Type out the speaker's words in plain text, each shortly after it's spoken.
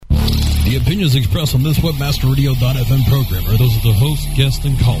The opinions expressed on this WebmasterRadio.fm program are those of the host, guests,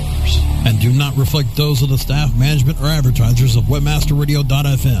 and callers, and do not reflect those of the staff, management, or advertisers of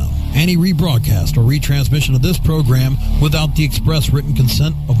WebmasterRadio.fm. Any rebroadcast or retransmission of this program without the express written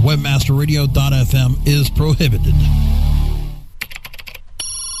consent of WebmasterRadio.fm is prohibited.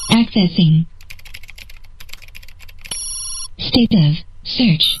 Accessing. State of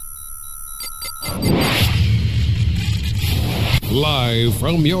search. Live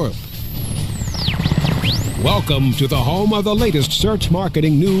from Europe. Welcome to the home of the latest search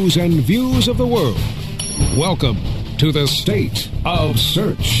marketing news and views of the world. Welcome to the State of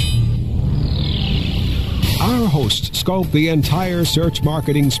Search. Our hosts scope the entire search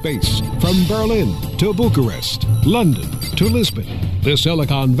marketing space, from Berlin to Bucharest, London to Lisbon, the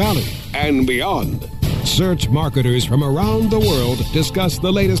Silicon Valley, and beyond. Search marketers from around the world discuss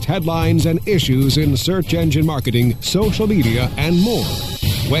the latest headlines and issues in search engine marketing, social media, and more.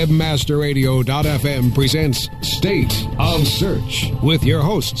 WebmasterRadio.fm presents State of Search with your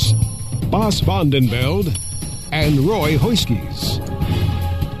hosts, Bas van den Velde and Roy Huiskes.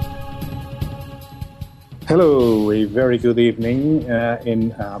 Hello, a very good evening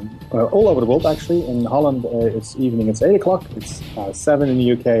in all over the world, actually. In Holland, it's evening, it's 8 o'clock, it's 7 in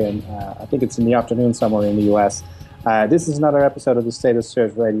the UK, and I think it's in the afternoon somewhere in the US. This is another episode of the State of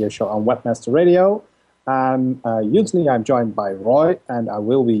Search radio show on Webmaster Radio. Usually I'm joined by Roy, and I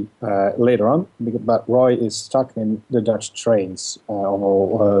will be later on, but Roy is stuck in the Dutch trains on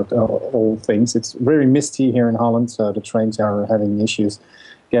all things. It's very misty here in Holland, so the trains are having issues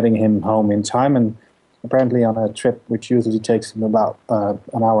getting him home in time, and apparently on a trip which usually takes him about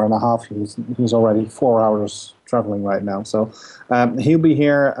an hour and a half, he's already 4 hours traveling right now. So he'll be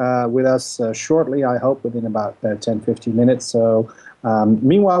here with us shortly, I hope, within about 10-15 minutes. So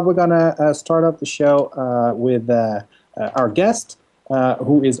meanwhile, we're going to start up the show with our guest,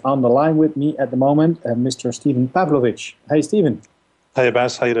 who is on the line with me at the moment, Mr. Stephen Pavlovich. Hey, Stephen. Hey,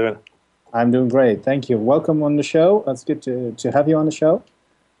 Bas. How you doing? I'm doing great. Thank you. Welcome on the show. It's good to have you on the show.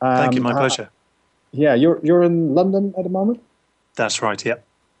 Thank you. My pleasure. Yeah, you're in London at the moment? That's right, yeah.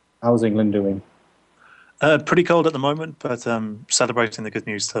 How's England doing? Pretty cold at the moment, but celebrating the good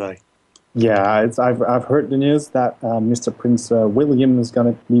news today. Yeah, I've heard the news that Mr. Prince William is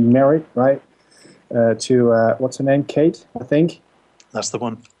going to be married, right? To, what's her name? Kate, I think? That's the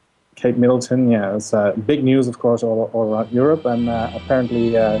one. Kate Middleton, yeah. It's big news, of course, all around Europe, and apparently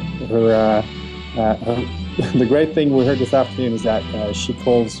the great thing we heard this afternoon is that she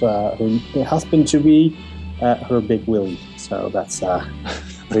calls her husband-to-be her Big Willie. So that's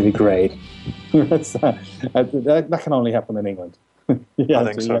really great. That can only happen in England. Yeah,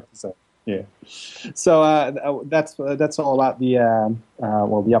 I think so. Yeah. So that's all about the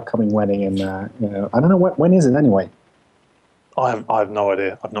upcoming wedding, and I don't know when is it anyway. I have no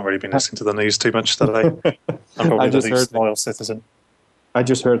idea. I've not really been listening to the news too much today. I'm probably the least loyal citizen. I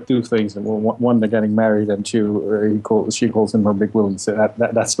just heard two things. One, they're getting married, and two, she calls him her Big Willie. So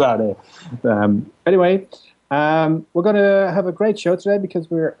that's about it. Anyway, we're going to have a great show today because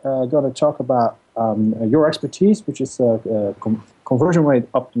we're going to talk about your expertise, which is conversion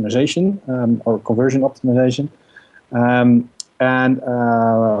rate optimization or conversion optimization.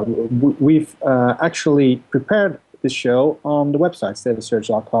 We've actually prepared this show on the website,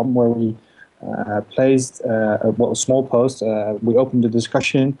 stateofsearch.com, where we placed a small post. We opened the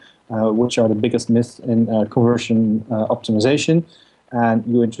discussion, which are the biggest myths in conversion optimization, and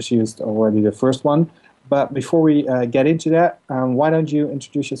you introduced already the first one. But before we get into that, why don't you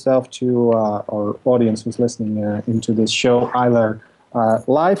introduce yourself to our audience who's listening into this show, either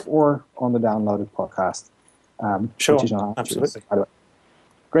live or on the downloaded podcast? Sure, absolutely.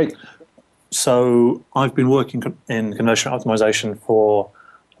 Great. So I've been working in conversion optimization for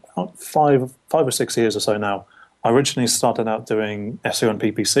about 5 or 6 years or so now. I originally started out doing SEO and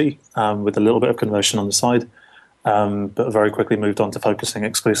PPC with a little bit of conversion on the side, but very quickly moved on to focusing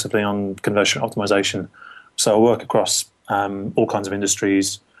exclusively on conversion optimization. So I work across all kinds of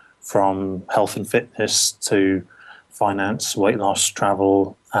industries, from health and fitness to finance, weight loss,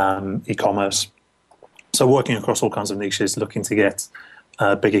 travel, e-commerce. So working across all kinds of niches, looking to get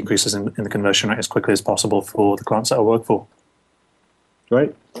big increases in the conversion rate as quickly as possible for the clients that I work for.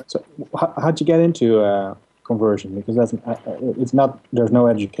 Great. So, how'd you get into conversion? Because there's no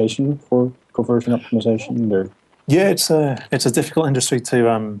education for conversion optimization. Yeah, it's a difficult industry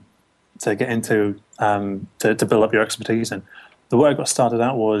to get into, to build up your expertise in. The way I got started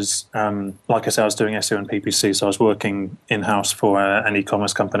out was, like I said, I was doing SEO and PPC, so I was working in-house for an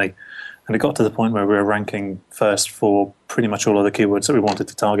e-commerce company, and it got to the point where we were ranking first for pretty much all of the keywords that we wanted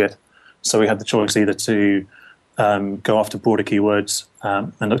to target. So we had the choice either to go after broader keywords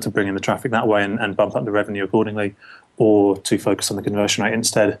and look to bring in the traffic that way and bump up the revenue accordingly, or to focus on the conversion rate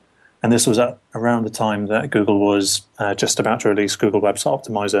instead. And this was at around the time that Google was just about to release Google Website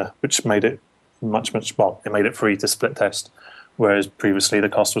Optimizer, which made it it made it free to split test, whereas previously the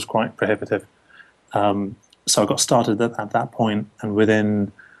cost was quite prohibitive. So I got started at that point, and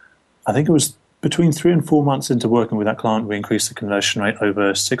within, I think it was between 3 and 4 months into working with that client, we increased the conversion rate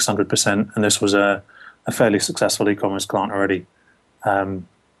over 600%, and this was a fairly successful e-commerce client already.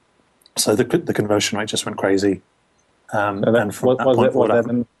 So the conversion rate just went crazy. Sorry, go ahead.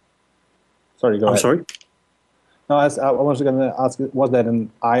 I'm sorry? No, I was going to ask, was that an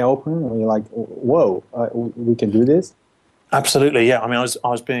eye-opener? Were you like, whoa, we can do this? Absolutely, yeah. I mean, I was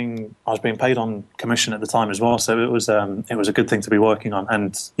being paid on commission at the time as well, so it was a good thing to be working on.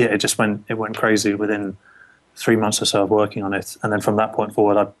 And yeah, it went crazy within 3 months or so of working on it. And then from that point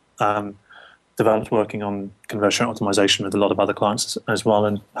forward, I developed working on conversion optimization with a lot of other clients as well,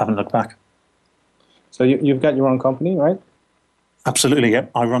 and haven't looked back. So you've got your own company, right? Absolutely, yeah.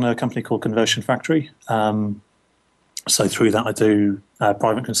 I run a company called Conversion Factory. So through that, I do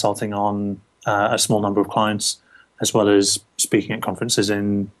private consulting on a small number of clients, as well as speaking at conferences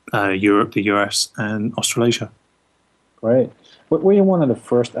in Europe, the US, and Australasia. Great. Were you one of the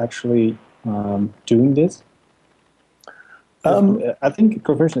first actually doing this? I think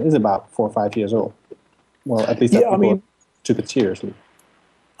conversion is about 4 or 5 years old. Well, at least took it seriously.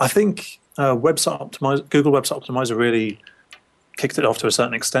 I think Google Website Optimizer really kicked it off to a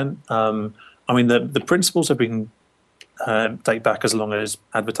certain extent. I mean, the principles have been date back as long as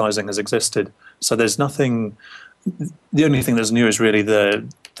advertising has existed. So there's nothing. The only thing that's new is really the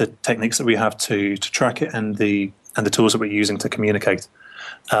techniques that we have to track it and the tools that we're using to communicate.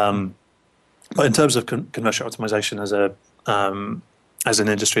 But in terms of conversion optimization as an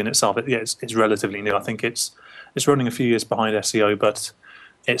industry in itself, it's relatively new. I think it's running a few years behind SEO, but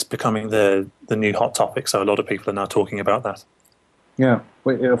it's becoming the new hot topic. So a lot of people are now talking about that. Yeah,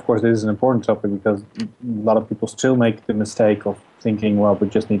 well, of course, this is an important topic because a lot of people still make the mistake of thinking, well, we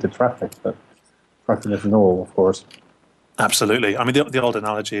just need the traffic, but traffic is null, of course. Absolutely. I mean, the old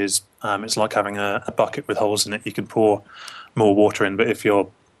analogy is it's like having a bucket with holes in it. You can pour more water in, but if you're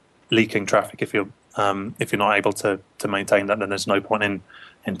leaking traffic, if you're not able to maintain that, then there's no point in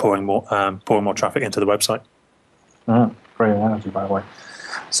pouring more traffic into the website. Great analogy, by the way.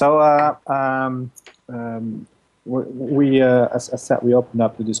 So we as I said, we opened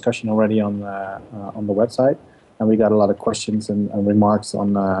up the discussion already on the website, and we got a lot of questions and remarks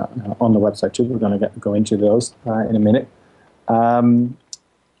on the website too. We're going to go into those in a minute.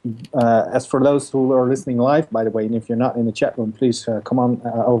 As for those who are listening live, by the way, and if you're not in the chat room, please come on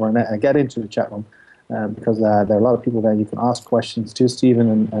over and get into the chat room because there are a lot of people there. You can ask questions to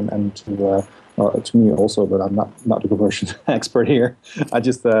Stephen and to me also, but I'm not the conversion expert here. I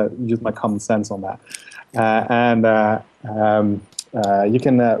just use my common sense on that. You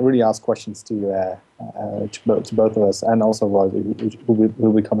can really ask questions to both of us, and also Roy, who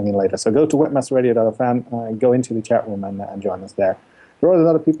will be coming in later. So go to webmasterradio.fm, go into the chat room and join us there. There are a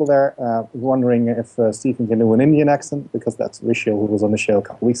lot of people there wondering if Stephen can do an Indian accent, because that's Rishil, who was on the show a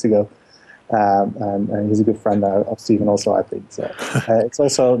couple weeks ago. And he's a good friend of Stephen also, I think. So it's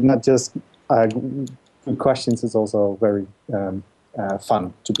also not just good questions, it's also very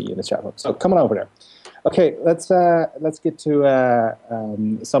fun to be in the chat room. So come on over there. Okay, let's get to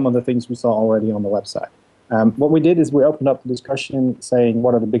some of the things we saw already on the website. What we did is we opened up the discussion saying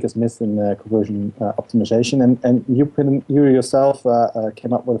what are the biggest myths in conversion optimization, and you yourself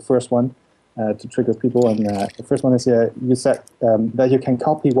came up with the first one to trigger people, and the first one is you said that you can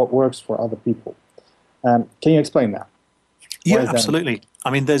copy what works for other people. Can you explain that? Yeah, absolutely. I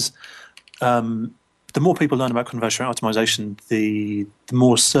mean, there's the more people learn about conversion optimization, the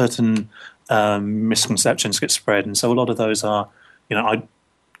more certain misconceptions get spread, and so a lot of those are,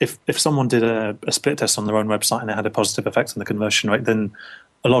 if someone did a split test on their own website and it had a positive effect on the conversion rate, then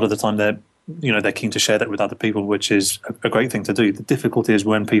a lot of the time they're keen to share that with other people, which is a great thing to do. The difficulty is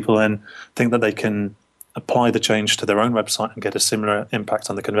when people then think that they can apply the change to their own website and get a similar impact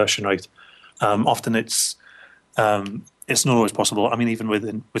on the conversion rate. Often it's not always possible. I mean, even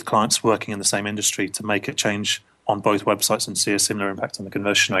with clients working in the same industry, to make a change on both websites and see a similar impact on the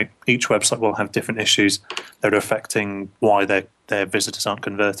conversion rate, each website will have different issues that are affecting why their visitors aren't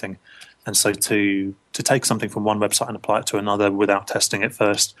converting. And so to take something from one website and apply it to another without testing it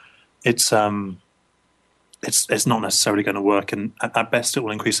first, it's not necessarily going to work. And at best, it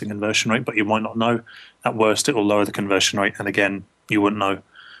will increase the conversion rate, but you might not know. At worst, it will lower the conversion rate, and again, you wouldn't know.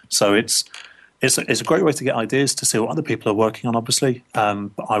 So it's a great way to get ideas, to see what other people are working on, obviously.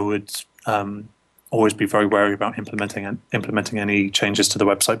 But I would always be very wary about implementing any changes to the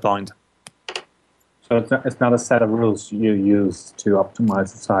website blind. So it's not a set of rules you use to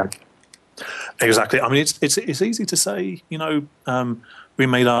optimize the site. Exactly. I mean, it's easy to say, we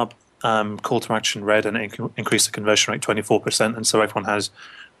made our call to action red and increased the conversion rate 24%, and so everyone has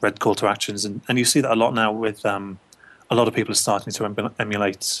red call to actions. And you see that a lot now with a lot of people are starting to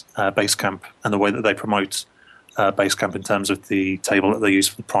emulate Basecamp and the way that they promote Basecamp in terms of the table that they use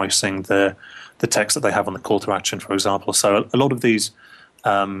for the pricing, the text that they have on the call to action, for example. So a lot of these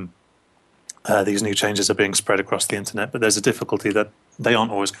new changes are being spread across the internet, but there's a difficulty that they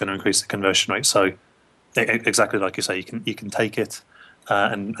aren't always going to increase the conversion rate. So exactly like you say, you can take it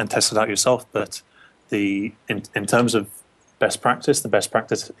and test it out yourself. But in terms of best practice, the best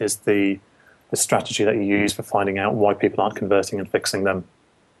practice is the strategy that you use for finding out why people aren't converting and fixing them,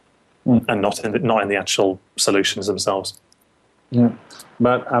 and not in the actual solutions themselves. Yeah,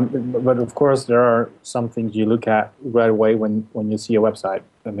 but of course there are some things you look at right away when you see a website.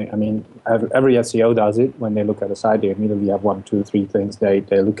 I mean, every SEO does it. When they look at a site, they immediately have 1, 2, 3 things they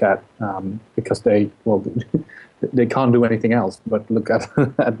look at because they can't do anything else but look at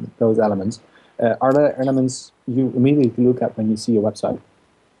those elements. Are there elements you immediately look at when you see a website?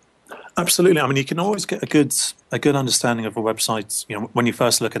 Absolutely. I mean, you can always get a good understanding of a website. When you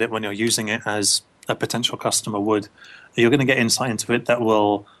first look at it, when you're using it as a potential customer would, you're going to get insight into it that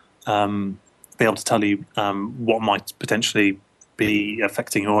will be able to tell you what might potentially be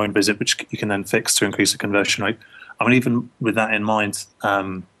affecting your own visit, which you can then fix to increase the conversion rate. I mean, even with that in mind,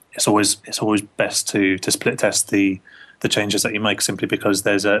 it's always best to split test the changes that you make, simply because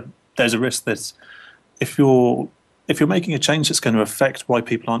there's a risk that if you're making a change that's going to affect why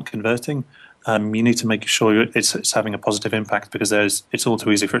people aren't converting, you need to make sure it's having a positive impact, because it's all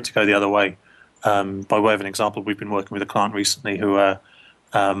too easy for it to go the other way. By way of an example, we've been working with a client recently who they're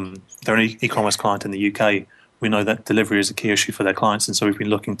an e-commerce client in the UK. We know that delivery is a key issue for their clients, and so we've been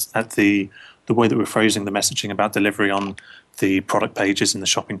looking at the way that we're phrasing the messaging about delivery on the product pages in the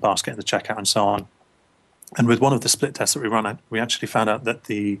shopping basket and the checkout and so on. And with one of the split tests that we run, we actually found out that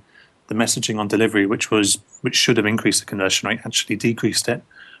the messaging on delivery, which should have increased the conversion rate, actually decreased it.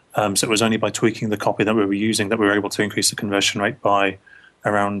 So it was only by tweaking the copy that we were using that we were able to increase the conversion rate by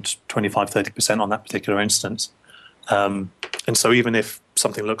around 25-30% on that particular instance. And so even if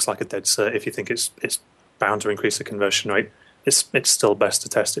something looks like a dead cert, if you think it's bound to increase the conversion rate, it's still best to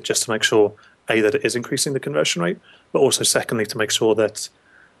test it just to make sure, A, that it is increasing the conversion rate, but also secondly to make sure that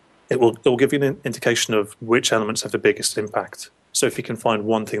it will give you an indication of which elements have the biggest impact. So if you can find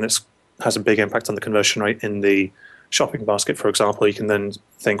one thing that has a big impact on the conversion rate in the shopping basket, for example, you can then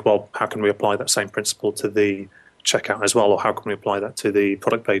think, well, how can we apply that same principle to the checkout as well, or how can we apply that to the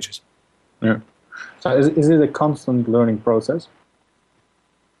product pages? Yeah. So is it a constant learning process?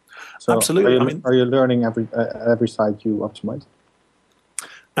 So absolutely. Are you learning every site you optimize?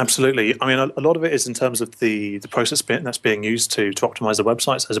 Absolutely. I mean, a lot of it is in terms of the process that's being used to optimize the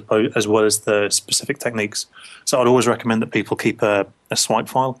websites, as well as the specific techniques. So I'd always recommend that people keep a swipe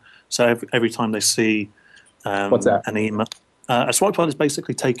file. So every time they see what's that? An email, a swipe file is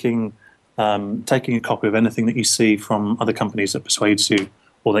basically taking a copy of anything that you see from other companies that persuades you,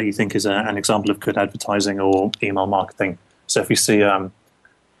 or that you think is an example of good advertising or email marketing. So if you see a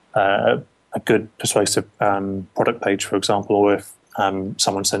good persuasive product page, for example, or if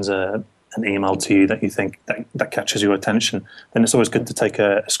someone sends an email to you that you think that catches your attention, then it's always good to take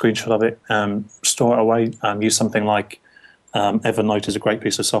a screenshot of it, store it away, use something like Evernote is a great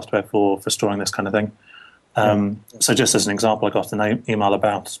piece of software for storing this kind of thing. So just as an example, I got an email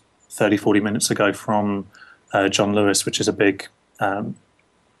about 30-40 minutes ago from John Lewis, which is a big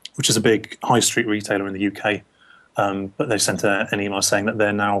high street retailer in the UK. But they sent an email saying that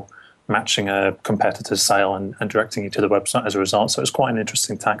they're now matching a competitor's sale and directing you to the website as a result. So it's quite an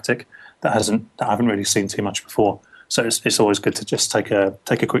interesting tactic that I haven't really seen too much before. So it's always good to just take a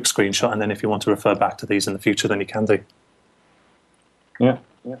quick screenshot, and then if you want to refer back to these in the future, then you can do. Yeah.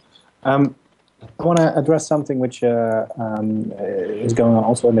 I want to address something which is going on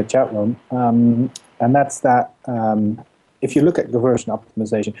also in the chat room, and that's that if you look at conversion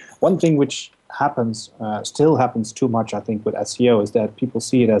optimization, one thing which still happens too much, I think, with SEO is that people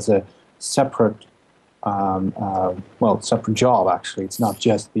see it as a separate, separate job. Actually, it's not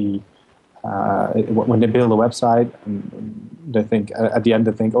just when they build a website, they think at the end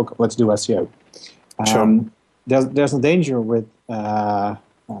they think, okay, let's do SEO. Sure. There's a danger with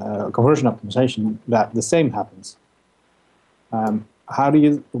conversion optimization that the same happens. When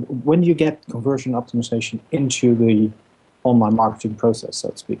do you get conversion optimization into the online marketing process, so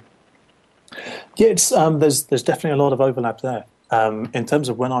to speak? Yeah, there's definitely a lot of overlap there. In terms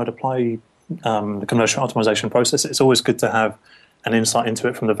of when I would apply the conversion optimization process, it's always good to have an insight into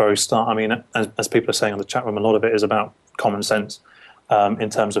it from the very start. I mean, as people are saying on the chat room, a lot of it is about common sense in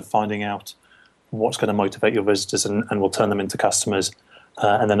terms of finding out what's going to motivate your visitors and will turn them into customers,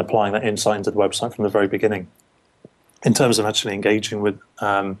 and then applying that insight into the website from the very beginning. In terms of actually engaging with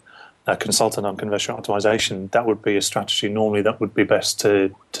a consultant on conversion optimization, that would be a strategy normally that would be best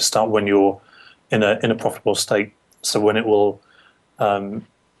to start when you're in a profitable state. So when it will,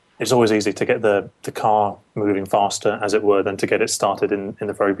 it's always easy to get the car moving faster, as it were, than to get it started in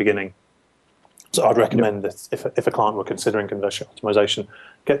the very beginning. So I'd recommend that if a client were considering conversion optimization,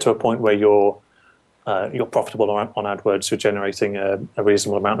 get to a point where you're profitable on AdWords, you're generating a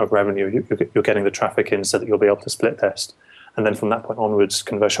reasonable amount of revenue, you're getting the traffic in so that you'll be able to split test. And then from that point onwards,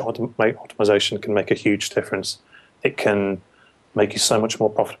 conversion optimization can make a huge difference. It can make you so much more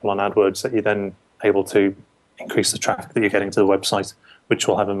profitable on AdWords that you're then able to increase the traffic that you're getting to the website, which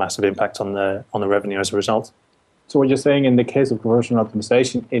will have a massive impact on the revenue as a result. So what you're saying, in the case of conversion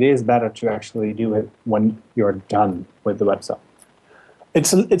optimization, it is better to actually do it when you're done with the website.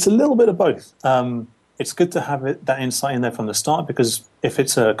 It's a little bit of both. It's good to have that insight in there from the start, because if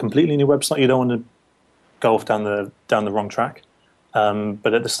it's a completely new website, you don't want to go off down the wrong track.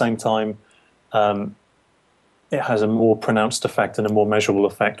 But at the same time, it has a more pronounced effect and a more measurable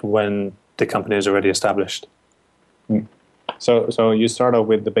effect when the company is already established. So you start off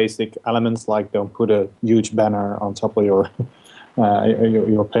with the basic elements, like don't put a huge banner on top of your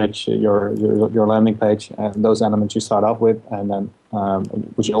page, your landing page, and those elements you start off with, and then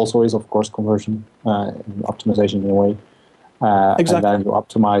which also is of course conversion optimization in a way. Exactly. And then you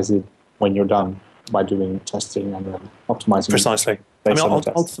optimize it when you're done by doing testing and then optimizing. Precisely. I mean,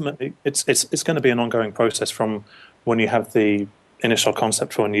 ultimately, it's going to be an ongoing process from when you have the initial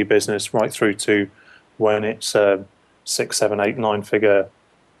concept for a new business right through to when it's a 6, 7, 8, 9-figure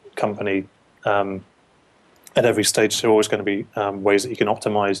company. At every stage, there are always going to be ways that you can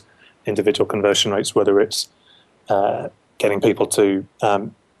optimize individual conversion rates, whether it's getting people to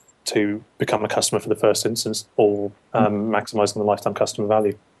become a customer for the first instance, or maximizing the lifetime customer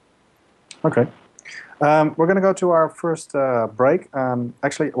value. Okay. We're going to go to our first break.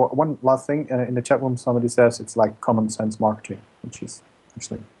 Actually, one last thing. In the chat room, somebody says it's like common sense marketing, which is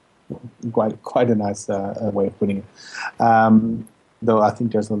actually quite a nice way of putting it. Though I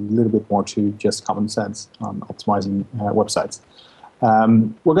think there's a little bit more to just common sense on optimizing websites.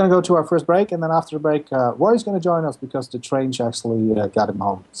 We're going to go to our first break, and then after the break, Roy's going to join us because the train actually got him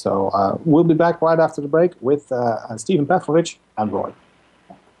home. So we'll be back right after the break with Stephen Pavlovich and Roy.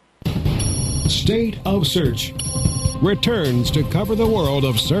 State of Search returns to cover the world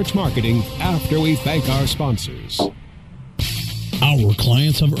of search marketing after we thank our sponsors. Our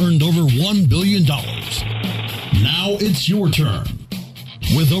clients have earned over $1 billion. Now it's your turn.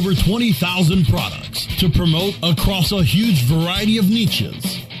 With over 20,000 products to promote across a huge variety of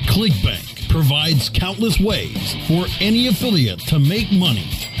niches, ClickBank provides countless ways for any affiliate to make money.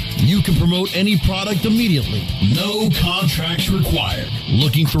 You can promote any product immediately. No contracts required.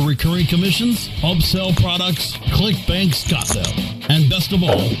 Looking for recurring commissions? Upsell products? ClickBank's got them. And best of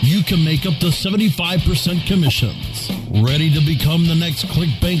all, you can make up to 75% commissions. Ready to become the next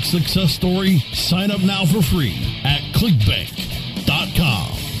ClickBank success story? Sign up now for free at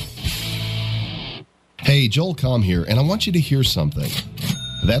clickbank.com. Hey, Joel Comm here, and I want you to hear something.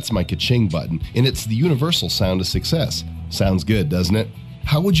 That's my ka-ching button, and it's the universal sound of success. Sounds good, doesn't it?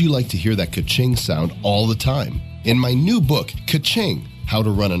 How would you like to hear that ka-ching sound all the time? In my new book, Ka-Ching, How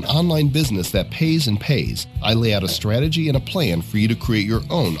to Run an Online Business That Pays and Pays, I lay out a strategy and a plan for you to create your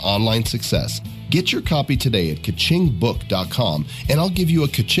own online success. Get your copy today at kachingbook.com, and I'll give you a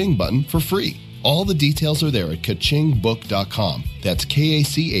ka-ching button for free. All the details are there at kachingbook.com. That's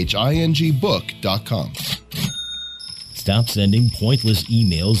K-A-C-H-I-N-G book.com. Stop sending pointless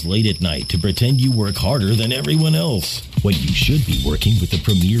emails late at night to pretend you work harder than everyone else, when you should be working with the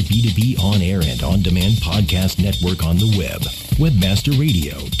premier B2B on-air and on-demand podcast network on the web,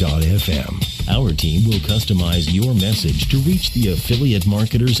 webmasterradio.fm. Our team will customize your message to reach the affiliate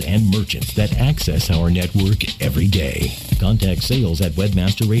marketers and merchants that access our network every day. Contact sales at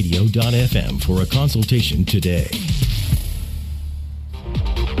webmasterradio.fm for a consultation today.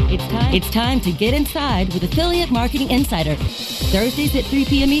 It's time to get inside with Affiliate Marketing Insider. Thursdays at 3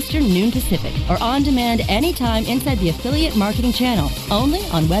 p.m. Eastern, noon Pacific, or on demand anytime inside the Affiliate Marketing channel, only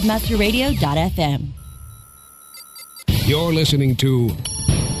on webmasterradio.fm. You're listening to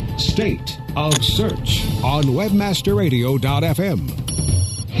State of Search on webmasterradio.fm.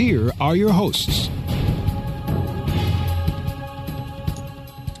 Here are your hosts.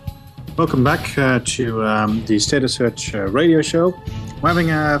 Welcome back to the State of Search radio show. We're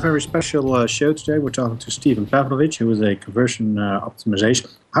having a very special show today. We're talking to Stephen Pavlovich, who is a conversion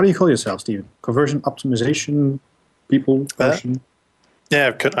optimization. How do you call yourself, Stephen? Conversion optimization people? Person?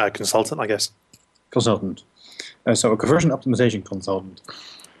 Consultant, I guess. Consultant. So a conversion optimization consultant.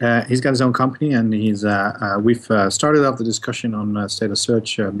 He's got his own company, and we've started off the discussion on State of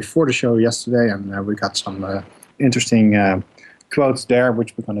Search before the show yesterday, and we got some interesting quotes there,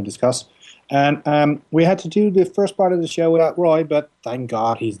 which we're going to discuss. And we had to do the first part of the show without Roy, but thank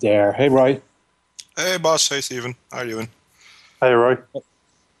God he's there. Hey, Roy. Hey, boss. Hey, Stephen. How are you doing? Hey, Roy.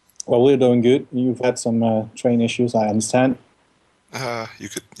 Well, we're doing good. You've had some train issues, I understand. You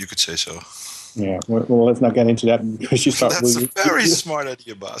could say so. Yeah. Well, let's not get into that because you start. That's a very smart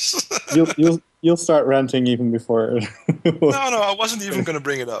idea, boss. You'll start ranting even before. No, I wasn't even going to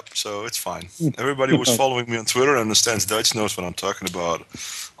bring it up, so it's fine. Everybody who's following me on Twitter and understands Dutch knows what I'm talking about.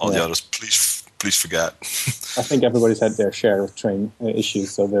 All the others, please forget. I think everybody's had their share of train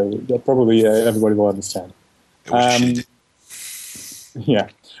issues, so they're probably everybody will understand. It was yeah.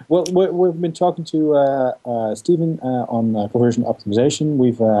 Well, we've been talking to Stephen on conversion optimization.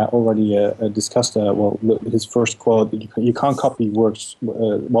 We've already discussed his first quote: "You can't copy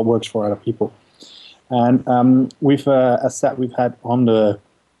what works for other people." And we've had on the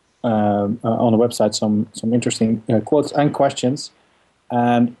website some interesting quotes and questions.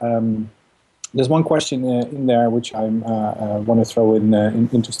 And there's one question in there which I want to throw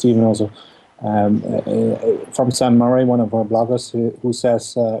into Stephen also. From Sam Murray, one of our bloggers, who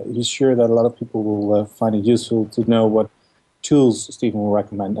says he's sure that a lot of people will find it useful to know what tools Stephen will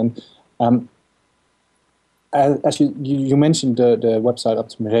recommend. And as you mentioned the website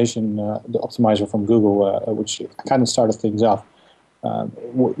optimization, the optimizer from Google, which kind of started things off,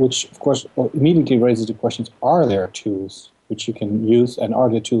 which of course immediately raises the questions: are there tools which you can use, and are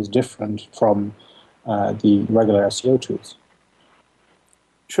the tools different from the regular SEO tools?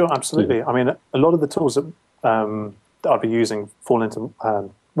 Sure, absolutely. Yeah. I mean, a lot of the tools that I'll be using fall into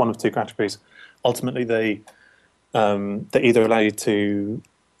one of two categories. Ultimately, they either allow you to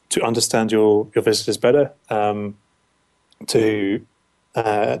understand your visitors better, to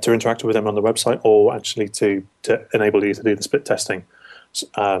interact with them on the website, or actually to enable you to do the split testing.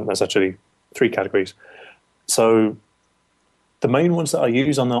 There's actually three categories. So the main ones that I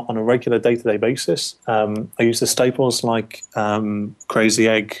use on a regular day-to-day basis, I use the staples like Crazy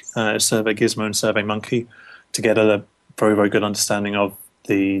Egg, Survey Gizmo, and Survey Monkey to get a very, very good understanding of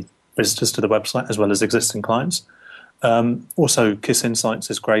the visitors to the website as well as existing clients. Also, KISS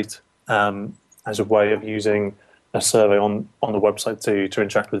Insights is great as a way of using a survey on the website to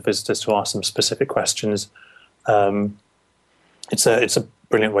interact with visitors, to ask them specific questions. It's a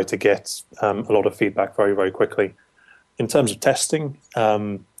brilliant way to get a lot of feedback very, very quickly. In terms of testing,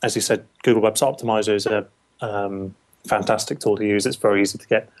 as you said, Google Website Optimizer is a fantastic tool to use. It's very easy to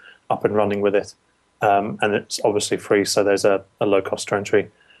get up and running with it, and it's obviously free, so there's a low cost to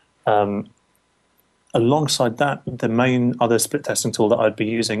entry. Alongside that, the main other split testing tool that I'd be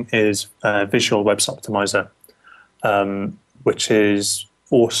using is Visual Website Optimizer, which is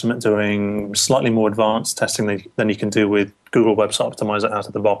awesome at doing slightly more advanced testing than you can do with Google Website Optimizer out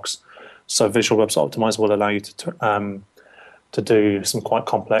of the box. So Visual Website Optimizer will allow you to do some quite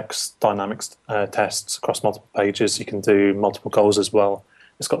complex dynamics tests across multiple pages. You can do multiple goals as well.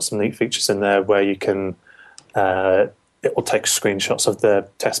 It's got some neat features in there where you can it will take screenshots of the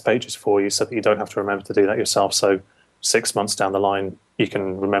test pages for you so that you don't have to remember to do that yourself. So 6 months down the line, you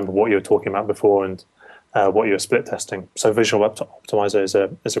can remember what you were talking about before and what you were split testing. So Visual Website Optimizer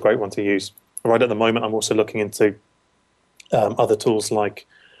is a great one to use. Right at the moment, I'm also looking into other tools like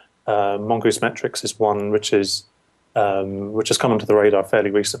Mongoose Metrics is one which has come onto the radar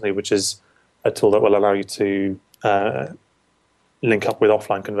fairly recently, which is a tool that will allow you to link up with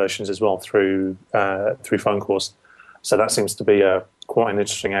offline conversions as well through phone calls. So that seems to be quite an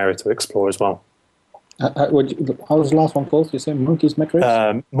interesting area to explore as well. How was the last one called? You say Mongoose Metrics?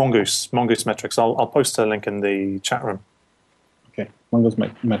 Mongoose Metrics. I'll post a link in the chat room. Okay, Mongoose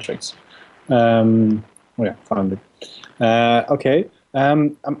Metrics. Found it. Okay.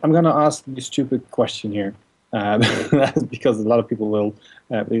 I'm going to ask you a stupid question here, because a lot of people will.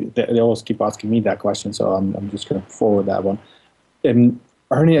 They always keep asking me that question, so I'm just going to forward that one.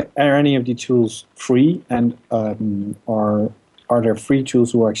 Are any of the tools free, and are there free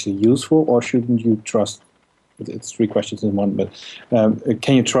tools who are actually useful, or shouldn't you trust? It's three questions in one, but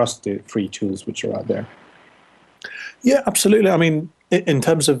can you trust the free tools which are out there? Yeah, absolutely. I mean, in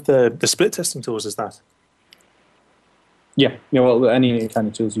terms of the split testing tools, is that? Yeah. Well, any kind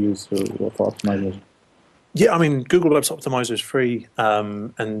of tools you use for optimization. Yeah, I mean, Google Web Optimizer is free,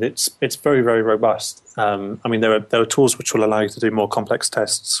 and it's very, very robust. I mean, there are tools which will allow you to do more complex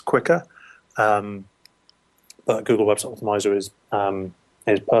tests quicker, but Google Web Optimizer is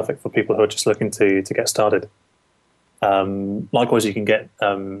perfect for people who are just looking to get started. Likewise, you can get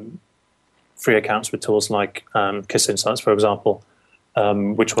free accounts with tools like KISS Insights, for example,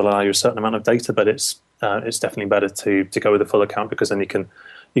 which will allow you a certain amount of data, but it's definitely better to go with a full account, because then you can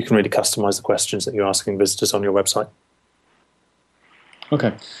really customize the questions that you're asking visitors on your website.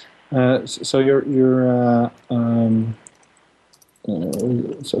 Okay, so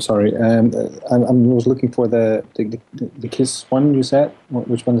sorry. I was looking for the KISS one you said.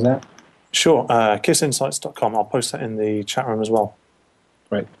 Which one is that? Sure, kissinsights.com. I'll post that in the chat room as well.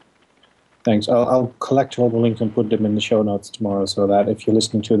 Right. Thanks. I'll collect all the links and put them in the show notes tomorrow, so that if you're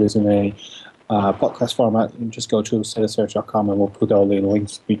listening to this in a podcast format, you just go to statussearch.com and we'll put all the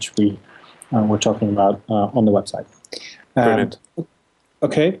links which we're talking about on the website. Brilliant.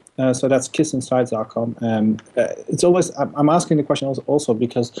 Okay, so that's kissinsights.com. It's always, I'm asking the question also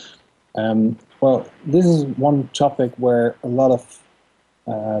because, this is one topic where a lot of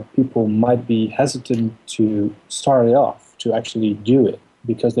people might be hesitant to start it off, to actually do it,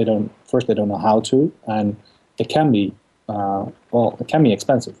 because they don't know how to, and it can be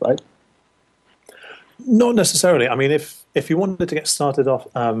expensive, right? Not necessarily. I mean, if you wanted to get started off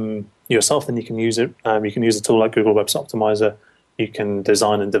yourself, then you can use it. You can use a tool like Google Web Optimizer. You can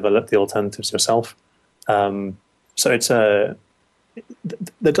design and develop the alternatives yourself. So there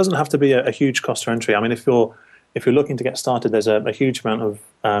doesn't have to be a huge cost to entry. I mean, if you're looking to get started, there's a huge amount of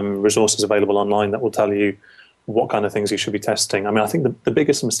resources available online that will tell you what kind of things you should be testing. I mean, I think the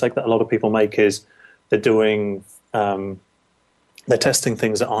biggest mistake that a lot of people make is they're testing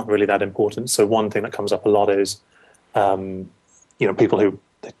things that aren't really that important. So one thing that comes up a lot is, people who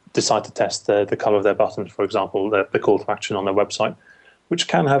decide to test the color of their buttons, for example, the call to action on their website, which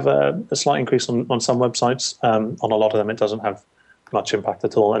can have a slight increase on some websites. On a lot of them, it doesn't have much impact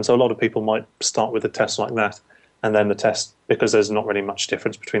at all. And so a lot of people might start with a test like that, and then the test, because there's not really much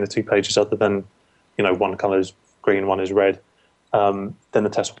difference between the two pages other than, one color is green, one is red, then the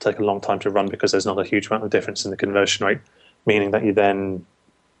test will take a long time to run because there's not a huge amount of difference in the conversion rate, meaning that you then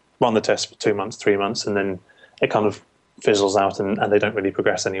run the test for 2 months, 3 months, and then it kind of fizzles out and they don't really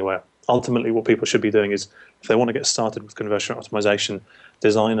progress anywhere. Ultimately, what people should be doing is, if they want to get started with conversion optimization,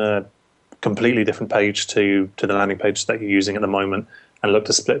 design a completely different page to the landing page that you're using at the moment and look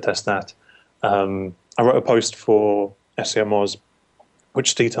to split test that. I wrote a post for SEO Moz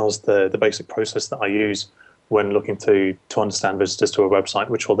which details the basic process that I use when looking to understand visitors to a website,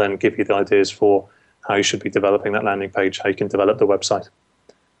 which will then give you the ideas for how you should be developing that landing page, how you can develop the website.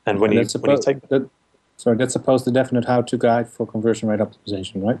 And that's supposed to definite how-to guide for conversion rate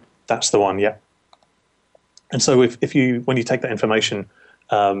optimization, right? That's the one, yeah. And so when you take that information,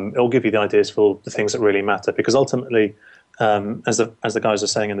 it'll give you the ideas for the things that really matter, because ultimately, as the guys are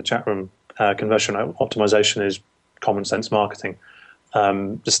saying in the chat room, conversion rate optimization is common sense marketing.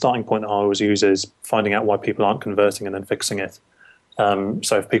 The starting point that I always use is finding out why people aren't converting and then fixing it.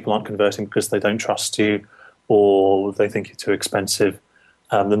 So if people aren't converting because they don't trust you or they think you're too expensive,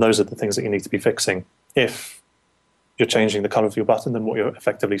 then those are the things that you need to be fixing. If you're changing the color of your button, then what you're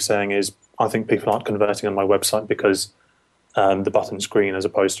effectively saying is, I think people aren't converting on my website because the button's green as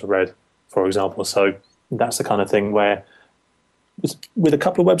opposed to red, for example. So that's the kind of thing where with a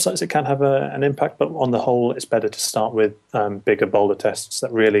couple of websites it can have an impact, but on the whole it's better to start with bigger, bolder tests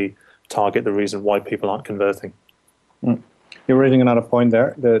that really target the reason why people aren't converting. You're raising another point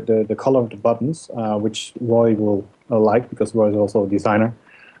there, the color of the buttons, which Roy will like, because Roy is also a designer.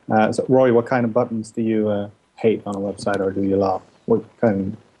 So Roy, what kind of buttons do you hate on a website, or do you love? What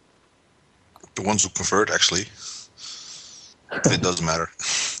kind? The ones who convert, actually. It doesn't matter.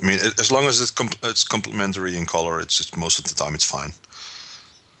 I mean, as long as it's complementary in color, it's just, most of the time it's fine.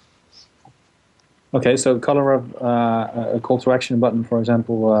 Okay, so the color of a call to action button, for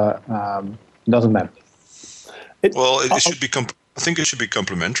example, doesn't matter. It should be. I think it should be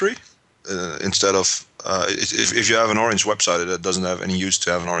complementary instead of if you have an orange website that doesn't have any use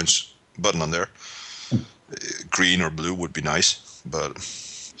to have an orange button on there. Green or blue would be nice, but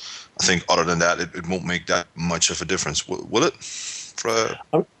I think other than that, it won't make that much of a difference. Will it?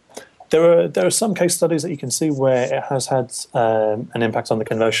 There are some case studies that you can see where it has had an impact on the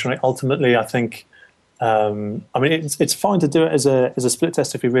conversion rate. Ultimately, I think. It's fine to do it as a split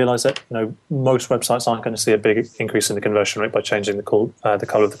test if you realize that most websites aren't going to see a big increase in the conversion rate by changing the color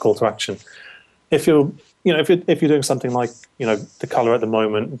of the call to action. If you're doing something like the color at the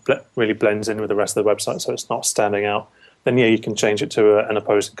moment really blends in with the rest of the website, so it's not standing out, then you can change it to an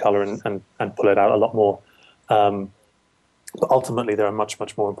opposing color and pull it out a lot more. But ultimately, there are much,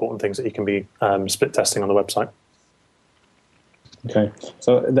 much more important things that you can be split testing on the website. Okay,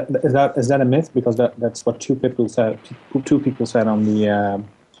 so is that a myth? Because that's what two people said on the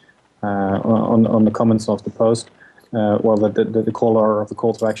on the comments of the post. Well, the color of the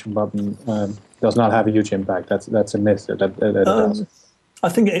call to action button does not have a huge impact. That's a myth. That it does. I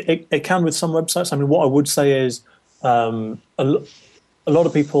think it can with some websites. I mean, what I would say is a lot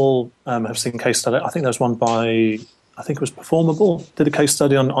of people have seen case study. I think there's one by, I think it was Performable, did a case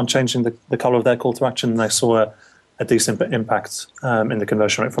study on changing the color of their call to action, and they saw a decent impact in the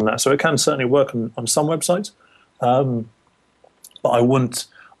conversion rate from that. So it can certainly work on some websites. But I wouldn't,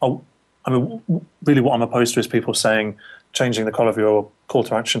 I mean, really what I'm opposed to is people saying changing the color of your call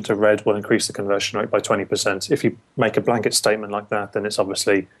to action to red will increase the conversion rate by 20%. If you make a blanket statement like that, then it's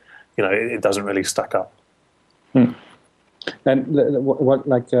obviously, it doesn't really stack up. And what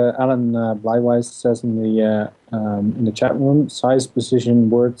like Alan Blywise says in the chat room, size, position,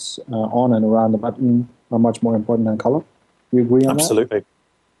 words on and around the button are much more important than color. You agree on Absolutely. that?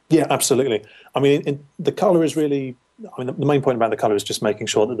 Yeah, absolutely. I mean, the color is really. I mean, the main point about the color is just making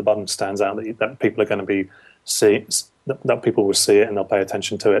sure that the button stands out, that people are going to be that people will see it and they'll pay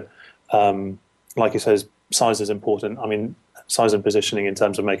attention to it. Like he says, size is important. I mean, size and positioning in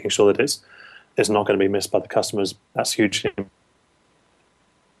terms of making sure that it's not going to be missed by the customers. That's huge.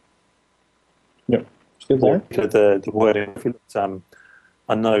 Yeah, still there. The wording.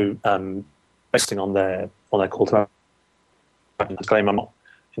 I know, based on their call to action claim, I'm not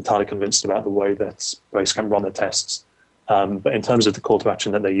entirely convinced about the way that Basecamp run their tests. But in terms of the call to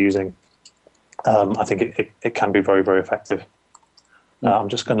action that they're using, I think it can be very, very effective. I'm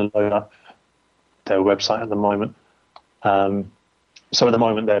just going to load up their website at the moment. So at the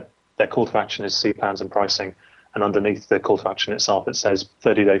moment, their call to action is see plans and pricing, and underneath the call to action itself, it says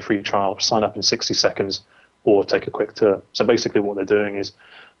 30-day free trial, sign up in 60 seconds, or take a quick tour. So basically what they're doing is,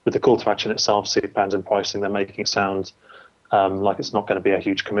 with the call to action itself, see plans and pricing, they're making it sound like it's not going to be a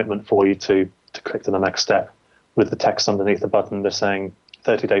huge commitment for you to click to the next step. With the text underneath the button, they're saying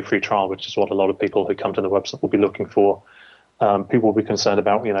 30-day free trial, which is what a lot of people who come to the website will be looking for. People will be concerned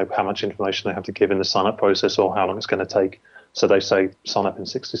about, how much information they have to give in the sign-up process or how long it's going to take. So they say sign up in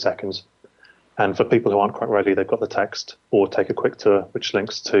 60 seconds. And for people who aren't quite ready, they've got the text or take a quick tour, which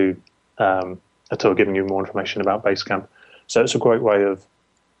links to a tour giving you more information about Basecamp. So it's a great way of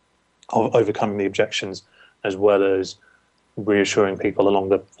overcoming the objections, as well as reassuring people along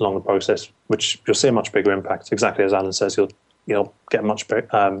the process, which you'll see a much bigger impact. Exactly as Alan says, you'll get a much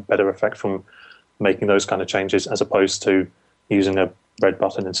better effect from making those kind of changes as opposed to using a red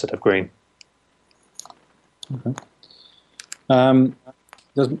button instead of green. Okay.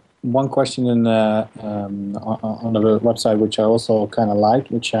 There's one question on the website which I also kind of like,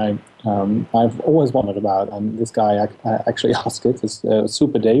 which I've always wondered about, and this guy actually asked it. It's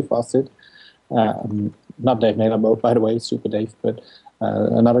Super Dave asked it. Not Dave Naylor, by the way, Super Dave, but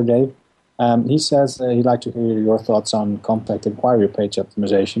another Dave. He says he'd like to hear your thoughts on contact inquiry page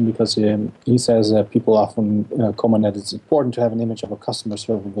optimization, because he says people often comment that it's important to have an image of a customer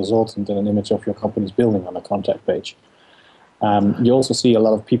service consultant and an image of your company's building on a contact page. You also see a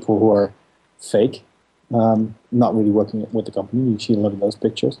lot of people who are fake, not really working with the company. You see a lot of those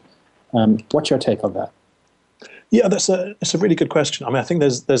pictures. What's your take on that? Yeah, it's a really good question. I mean, I think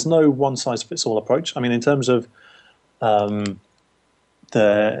there's no one size fits all approach. I mean, in terms of the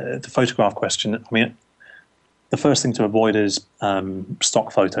photograph question, I mean, the first thing to avoid is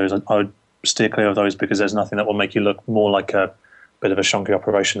stock photos. I would steer clear of those because there's nothing that will make you look more like a bit of a shonky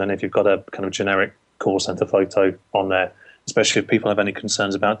operation than if you've got a kind of generic call center photo on there, especially if people have any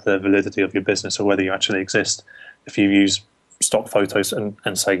concerns about the validity of your business or whether you actually exist. If you use stock photos and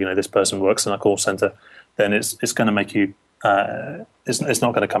say, this person works in a call center, then it's going to make you, it's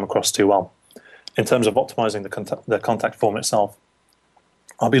not going to come across too well. In terms of optimizing the contact form itself,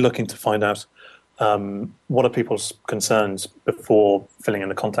 I'll be looking to find out what are people's concerns before filling in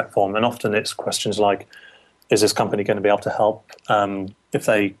the contact form. And often it's questions like, is this company going to be able to help? If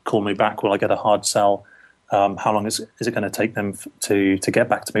they call me back, will I get a hard sell? How long is it going to take them to get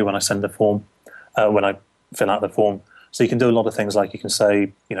back to me when I send the form, when I fill out the form? So you can do a lot of things, like you can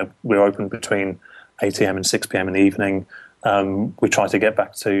say, we're open between 8 a.m. and 6 p.m. in the evening. We try to get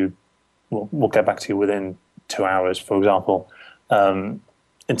back to, we'll get back to you within 2 hours, for example.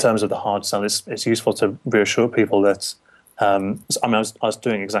 In terms of the hard sell, it's useful to reassure people that, I was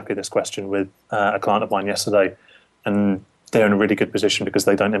doing exactly this question with a client of mine yesterday, and they're in a really good position because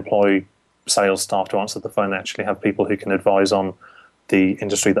they don't employ sales staff to answer the phone. They actually have people who can advise on the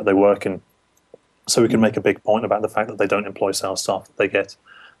industry that they work in. So we can make a big point about the fact that they don't employ sales staff, that they get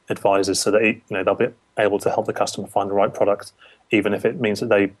advisors, so that they'll be able to help the customer find the right product, even if it means that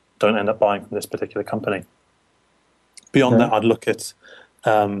they don't end up buying from this particular company. Beyond that, I'd look at,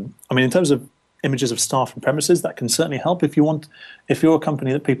 in terms of images of staff and premises, that can certainly help. If you're a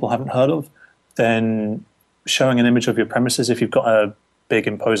company that people haven't heard of, then showing an image of your premises, if you've got a big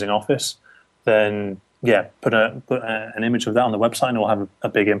imposing office, then put an image of that on the website and it will have a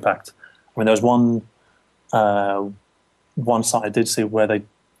big impact. I mean, there was one site I did see where they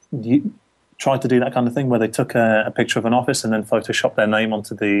tried to do that kind of thing, where they took a picture of an office and then photoshopped their name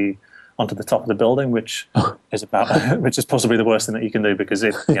onto the top of the building, which is possibly the worst thing that you can do, because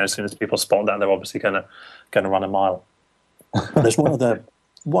as soon as people spot that, they're obviously going to run a mile. There's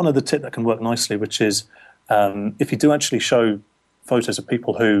one other tip that can work nicely, which is if you do actually show photos of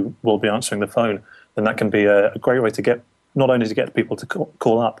people who will be answering the phone, then that can be a great way to not only to get people to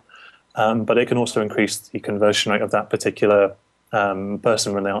call up, but it can also increase the conversion rate of that particular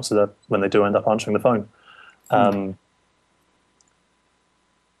person when they do end up answering the phone.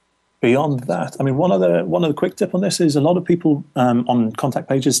 Beyond that, I mean, one other quick tip on this is a lot of people on contact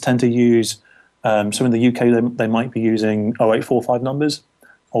pages tend to use. So in the UK, they might be using 0845 numbers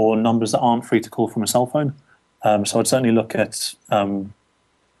or numbers that aren't free to call from a cell phone. So I'd certainly look at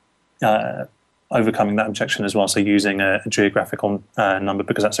overcoming that objection as well. So using a geographical number,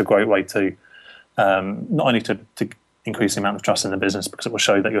 because that's a great way to not only to increase the amount of trust in the business, because it will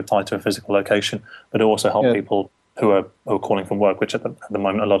show that you're tied to a physical location, but it will also help people who are calling from work, which at the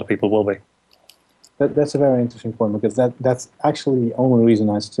moment a lot of people will be. That's a very interesting point, because that's actually the only reason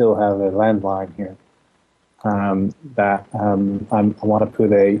I still have a landline here. I want to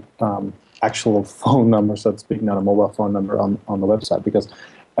put a actual phone number, so to speak, not a mobile phone number on the website, because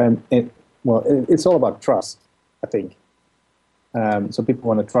it's all about trust, I think. So people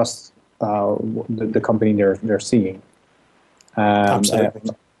want to trust the company they're seeing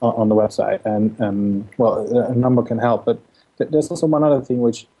on the website, and a number can help, but there's also one other thing,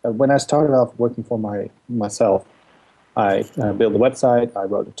 which when I started off working for myself, I built the website, I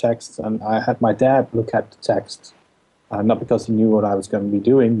wrote the texts, and I had my dad look at the text, not because he knew what I was going to be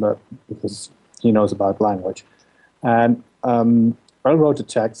doing, but because he knows about language. And I wrote the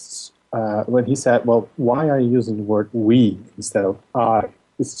texts when he said, well, why are you using the word we instead of I?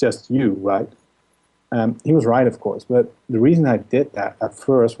 It's just you, right? He was right, of course, but the reason I did that at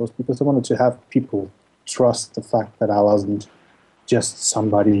first was because I wanted to have people trust the fact that I wasn't just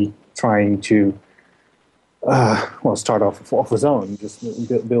somebody trying to start off his own, just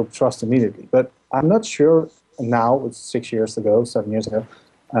build trust immediately. But I'm not sure now, it's 7 years ago,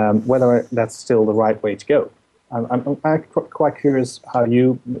 whether that's still the right way to go. I'm quite curious how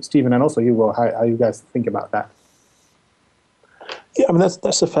you, Stephen, and also you, Will, how you guys think about that. Yeah, I mean,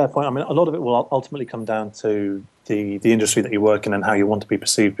 that's a fair point. I mean, a lot of it will ultimately come down to the industry that you work in and how you want to be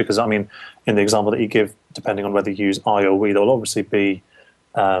perceived, because, I mean, in the example that you give, depending on whether you use I or we, there will obviously be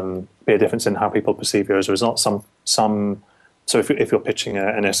a difference in how people perceive you as a result. So if you're pitching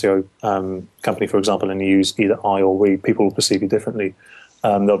an SEO company, for example, and you use either I or we, people will perceive you differently.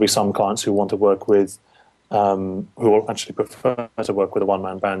 There'll be some clients who want to work with, who will actually prefer to work with a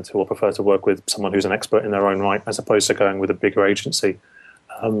one-man band, who will prefer to work with someone who's an expert in their own right, as opposed to going with a bigger agency.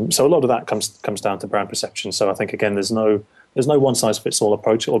 So a lot of that comes down to brand perception. So I think, again, there's no one-size-fits-all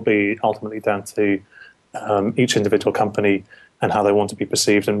approach. It will be ultimately down to each individual company and how they want to be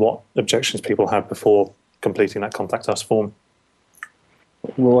perceived and what objections people have before completing that Contact Us form.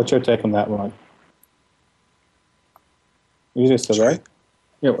 Well, what's your take on that, Ron? Are you still there?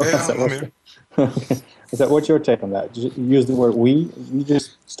 Yeah, I'm here. Okay. What's your take on that? You use the word we? You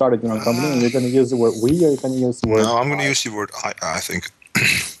just started your own company, and you're going to use the word we, or you're going to use the word No, I'm going to use the word I think.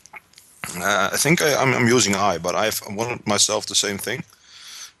 I think I'm using I, but I've wanted myself the same thing.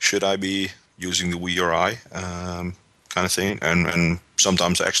 Should I be using the we or I kind of thing? And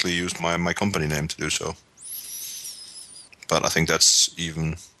sometimes I actually used my company name to do so. But I think that's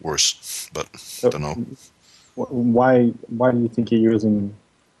even worse. But I don't know. Why do you think you're using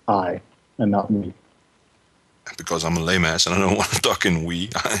I and not me? Because I'm a lame ass and I don't want to talk in we.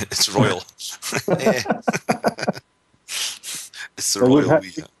 It's royal. It's the royal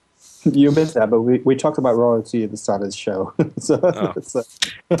we. You missed that, but we talked about royalty at the start of the show. So that's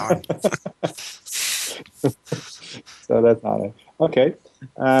not it. Okay.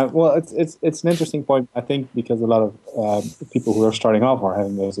 Well, it's an interesting point, I think, because a lot of people who are starting off are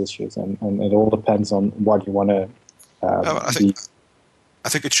having those issues, and it all depends on what you want to be. I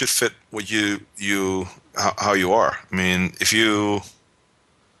think it should fit what how you are. I mean, if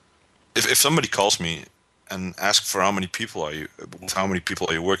somebody calls me and asks for how many people are you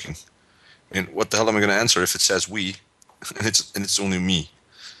working, I mean, what the hell am I going to answer if it says we, and it's only me?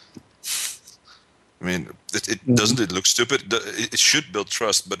 I mean, doesn't it look stupid? It should build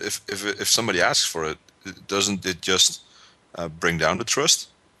trust, but if somebody asks for it, doesn't it just bring down the trust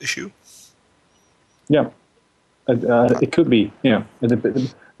issue? Yeah, it could be. Yeah,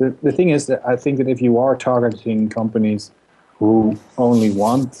 the thing is that I think that if you are targeting companies who only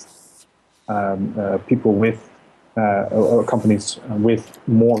want people with or companies with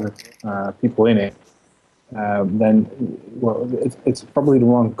more people in it, then it's probably the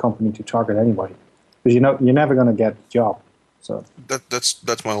wrong company to target anyway. Because you're never going to get the job. So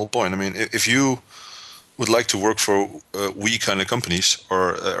that's my whole point. I mean, if you would like to work for we kind of companies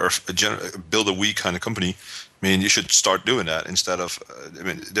or build a we kind of company, I mean, you should start doing that instead of. I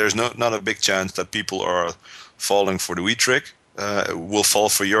mean, there's not a big chance that people are falling for the we trick. Will fall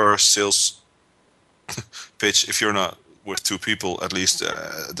for your sales pitch if you're not with two people at least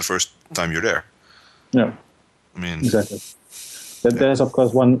the first time you're there. Yeah, I mean exactly. There's, of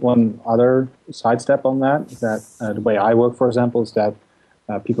course, one other sidestep on that. That the way I work, for example, is that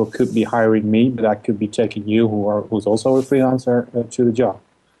people could be hiring me, but I could be taking you, who's also a freelancer, to the job.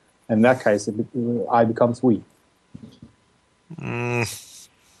 In that case, I becomes we.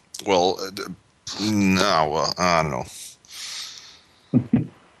 Well, no, I don't know.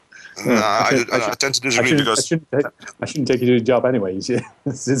 No, I tend to disagree because I shouldn't take you to the job anyway. You see?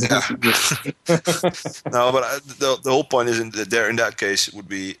 No, but the whole point is in that case it would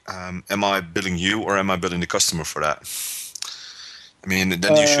be: am I billing you or am I billing the customer for that? I mean,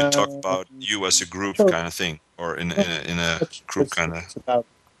 then you should talk about you as a group kind of thing, or in a group kind of. It's about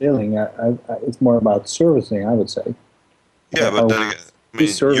billing. It's more about servicing, I would say. Yeah, but then again, I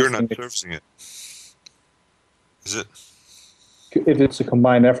mean, you're not servicing it, is it? If it's a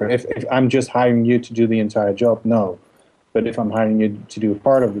combined effort, if I'm just hiring you to do the entire job, no. But if I'm hiring you to do a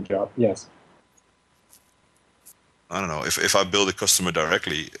part of the job, yes. I don't know. If I build a customer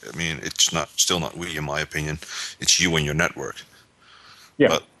directly, I mean, it's still not we, in my opinion. It's you and your network. Yeah.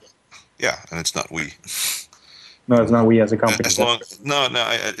 But, yeah, and it's not we. No, it's not we as a company. It's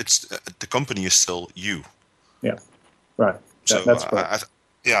the company is still you. Yeah, right. That's correct.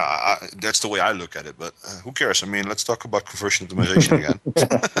 That's the way I look at it, but who cares? I mean, let's talk about conversion optimization again.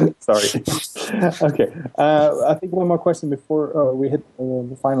 Sorry. Okay. I think one more question before we hit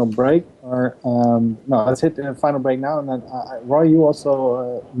the final break. Let's hit the final break now. And then, Roy, you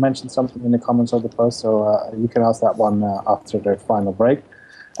also mentioned something in the comments of the post, so you can ask that one after the final break.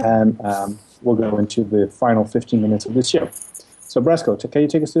 And we'll go into the final 15 minutes of this show. So, Brasco, can you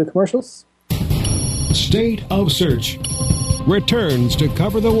take us through the commercials? State of Search returns to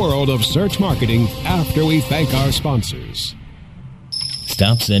cover the world of search marketing after we thank our sponsors.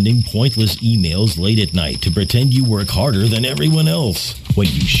 Stop sending pointless emails late at night to pretend you work harder than everyone else, when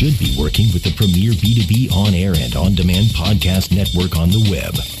you should be working with the premier B2B on-air and on-demand podcast network on the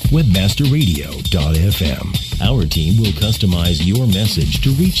web, webmasterradio.fm. Our team will customize your message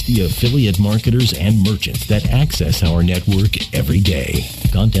to reach the affiliate marketers and merchants that access our network every day.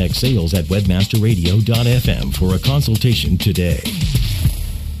 Contact sales at webmasterradio.fm for a consultation today.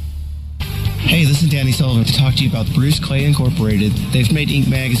 Hey, this is Danny Sullivan to talk to you about Bruce Clay Incorporated. They've made Inc.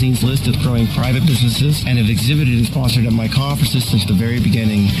 Magazine's list of growing private businesses and have exhibited and sponsored at my conferences since the very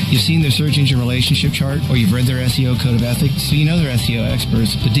beginning. You've seen their search engine relationship chart, or you've read their SEO code of ethics, so you know they're SEO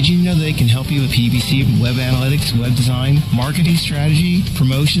experts. But did you know they can help you with PPC, web analytics, web design, marketing strategy,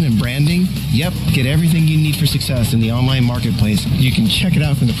 promotion, and branding? Yep, get everything you need for success in the online marketplace. You can check it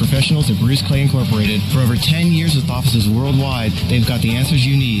out from the professionals at Bruce Clay Incorporated. For over 10 years with offices worldwide, they've got the answers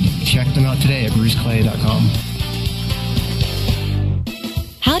you need. Check them out today at bruceclay.com.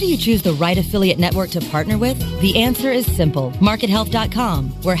 How do you choose the right affiliate network to partner with? The answer is simple. MarketHealth.com,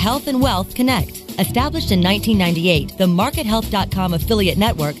 where health and wealth connect. Established in 1998, the MarketHealth.com affiliate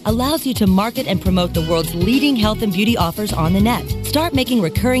network allows you to market and promote the world's leading health and beauty offers on the net. Start making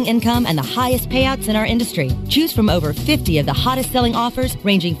recurring income and the highest payouts in our industry. Choose from over 50 of the hottest selling offers,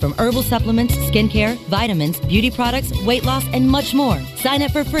 ranging from herbal supplements, skincare, vitamins, beauty products, weight loss, and much more. Sign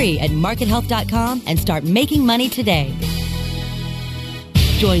up for free at MarketHealth.com and start making money today.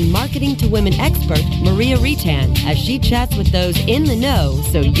 Join Marketing to Women expert Maria Retan as she chats with those in the know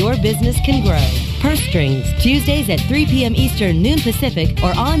so your business can grow. Purse Strings, Tuesdays at 3 p.m. Eastern, noon Pacific,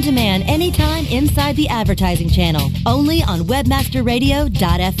 or on demand anytime inside the advertising channel. Only on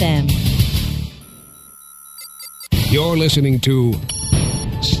webmasterradio.fm. You're listening to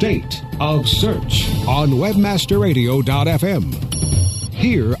State of Search on webmasterradio.fm.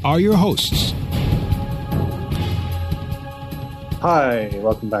 Here are your hosts. Hi,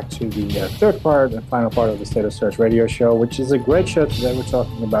 welcome back to the third part and final part of the State of Search radio show, which is a great show today. We're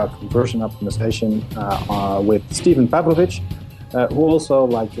talking about conversion optimization with Stephen Pavlovich. who also,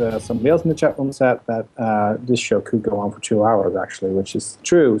 like somebody else in the chat room, said that this show could go on for 2 hours, actually, which is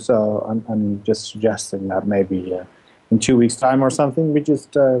true. So I'm just suggesting that maybe in 2 weeks' time or something, we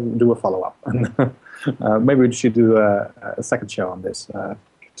just do a follow-up. Maybe we should do a second show on this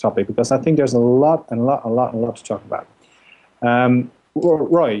topic, because I think there's a lot to talk about.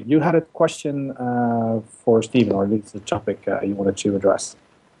 Roy, you had a question for Stephen, or at least a topic you wanted to address.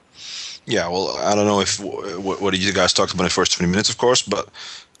 Yeah, well, I don't know if what you guys talked about in the first 20 minutes, of course, but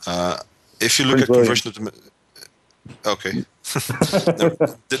if you look at conversion of okay,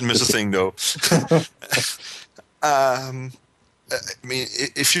 didn't miss a thing though. I mean,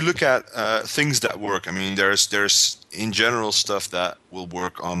 if you look at things that work, I mean, there's in general stuff that will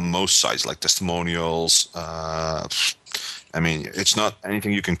work on most sites, like testimonials. I mean, it's not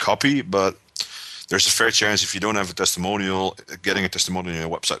anything you can copy, but there's a fair chance if you don't have a testimonial, getting a testimonial on your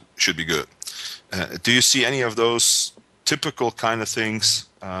website should be good. Do you see any of those typical kind of things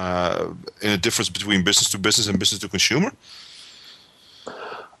in a difference between business to business and business to consumer?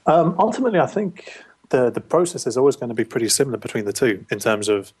 Ultimately, I think the process is always going to be pretty similar between the two in terms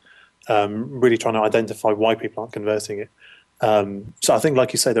of really trying to identify why people aren't converting it. So I think,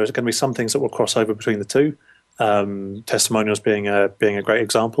 like you say, there's going to be some things that will cross over between the two. Testimonials being a great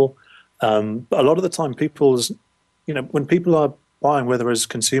example. But a lot of the time, when people are buying, whether as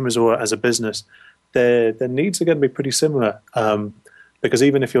consumers or as a business, their needs are going to be pretty similar. Because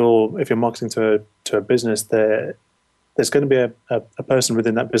even if you're marketing to a business, there's going to be a person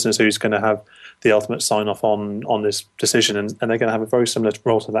within that business who's going to have the ultimate sign off on this decision, and they're going to have a very similar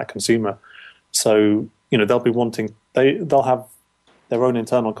role to that consumer. So they'll be they'll have their own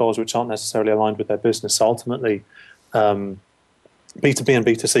internal goals which aren't necessarily aligned with their business. So ultimately, B2B and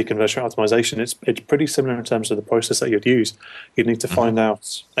B2C conversion optimization, it's pretty similar in terms of the process that you'd use. You'd need to find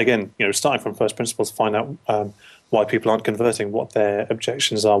out, again, starting from first principles, find out why people aren't converting, what their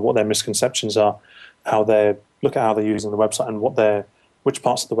objections are, what their misconceptions are, look at how they're using the website and which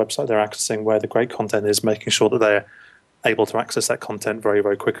parts of the website they're accessing, where the great content is, making sure that they're able to access that content very,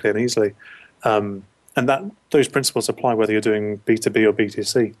 very quickly and easily. And those principles apply whether you're doing B2B or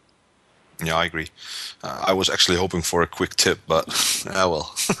B2C. Yeah, I agree. I was actually hoping for a quick tip, but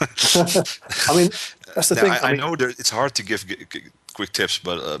well. I mean, that's the thing. I know that it's hard to give quick tips,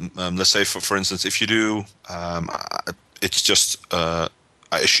 but let's say, for instance, if you do, it's just I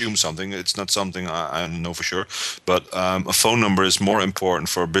assume something. It's not something I know for sure, but a phone number is more important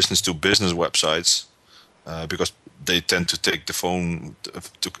for business-to-business websites because they tend to take the phone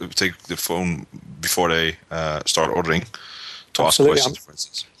before they start ordering to ask questions, for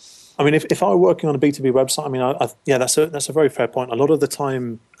instance. I mean, if I were working on a B2B website, I mean, that's a very fair point. A lot of the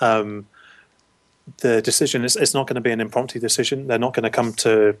time, the decision is not going to be an impromptu decision. They're not going to come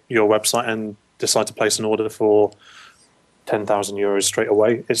to your website and decide to place an order for 10,000 euros straight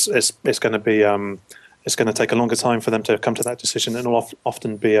away. It's going to be it's going to take a longer time for them to come to that decision, and it'll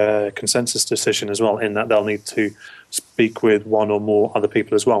often be a consensus decision as well, in that they'll need to speak with one or more other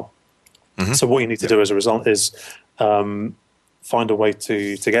people as well. Mm-hmm. So what you need to do as a result is find a way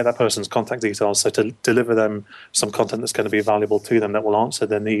to get that person's contact details, so to deliver them some content that's going to be valuable to them, that will answer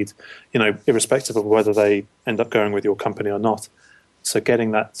their need, irrespective of whether they end up going with your company or not. So getting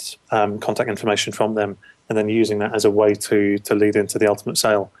that contact information from them, and then using that as a way to lead into the ultimate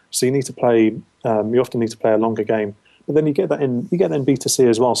sale. So you need to play. You often need to play a longer game, but then you get that in B2C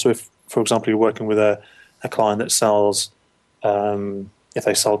as well. So if, for example, you're working with a client that sells, if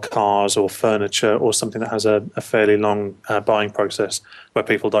they sell cars or furniture or something that has a fairly long buying process, where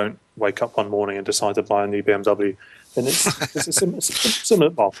people don't wake up one morning and decide to buy a new BMW, then it's a similar.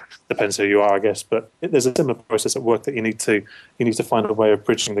 Well, depends who you are, I guess, but there's a similar process at work that you need to find a way of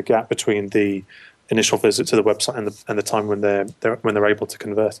bridging the gap between the initial visit to the website and the time when they're able to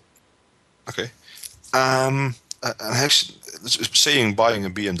convert. Okay. Saying buying a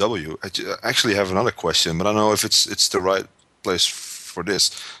BMW, I actually have another question, but I don't know if it's the right place for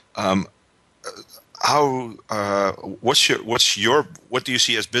this. What do you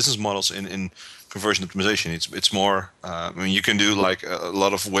see as business models in conversion optimization? It's more. I mean, you can do like a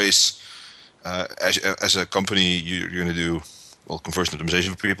lot of ways. As a company, you're going to do conversion optimization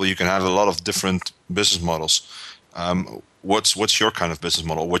for people. You can have a lot of different business models. What's your kind of business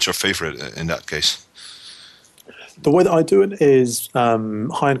model? What's your favorite in that case? The way that I do it is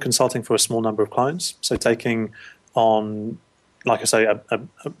high-end consulting for a small number of clients. So taking on, like I say,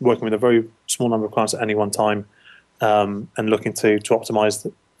 working with a very small number of clients at any one time, and looking to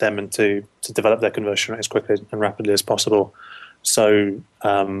optimize them and to develop their conversion rate as quickly and rapidly as possible. So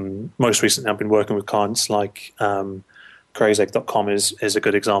most recently, I've been working with clients like Crazyegg.com is a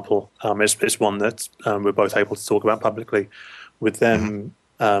good example. It's one that we're both able to talk about publicly, with them.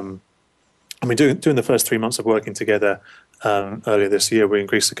 I mean, during the first 3 months of working together earlier this year, we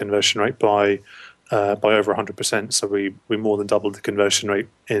increased the conversion rate by over 100%. So we more than doubled the conversion rate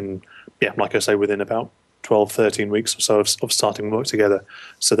in, like I say, within about 12, 13 weeks or so of starting work together.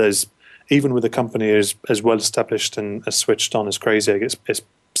 So there's, even with a company as well established and as switched on as Crazy Egg, it's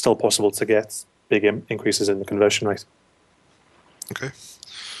still possible to get big increases in the conversion rate. Okay.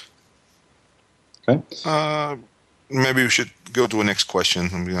 Maybe we should go to a next question.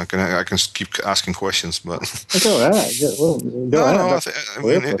 I mean, I can keep asking questions, but go ahead.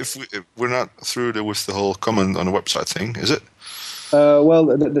 If we're not through with the whole comment on the website thing, is it? Well,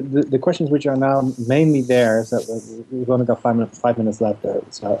 the questions which are now mainly there, is that we've only got 5 minutes left there,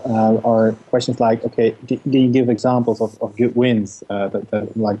 so are questions like, okay, do you give examples of good wins that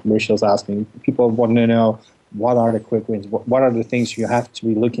like Rachel's asking? People want to know, what are the quick wins? What are the things you have to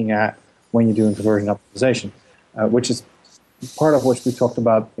be looking at when you're doing conversion optimization? Which is part of what we talked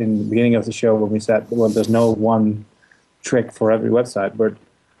about in the beginning of the show when we said, well, there's no one trick for every website, but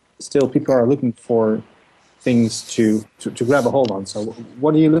still people are looking for things to grab a hold on. So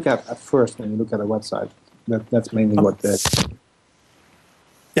what do you look at first when you look at a website? That's mainly what the...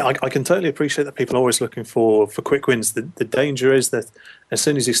 Yeah, I can totally appreciate that people are always looking for quick wins. The danger is that as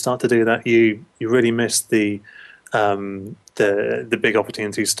soon as you start to do that, you really miss the big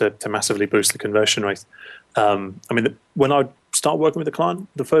opportunities to massively boost the conversion rate. I mean, when I start working with a client,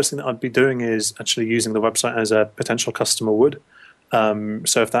 the first thing that I'd be doing is actually using the website as a potential customer would.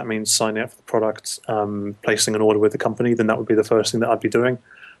 So if that means signing up for the product, placing an order with the company, then that would be the first thing that I'd be doing,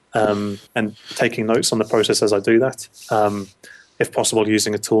 and taking notes on the process as I do that. If possible,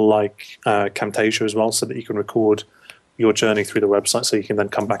 using a tool like Camtasia as well, so that you can record your journey through the website, so you can then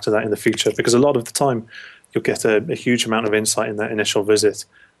come back to that in the future. Because a lot of the time, you'll get a huge amount of insight in that initial visit,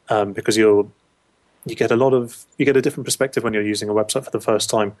 because you get a different perspective when you're using a website for the first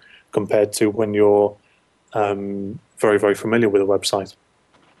time compared to when you're very, very familiar with a website,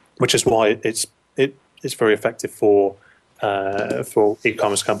 which is why it's very effective for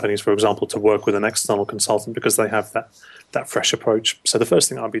e-commerce companies, for example, to work with an external consultant, because they have that fresh approach. So the first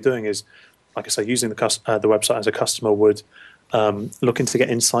thing I'd be doing is, like I say, using the website as a customer would, looking to get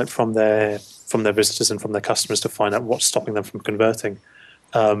insight from their visitors and from their customers to find out what's stopping them from converting.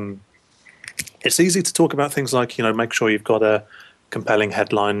 It's easy to talk about things like, make sure you've got a compelling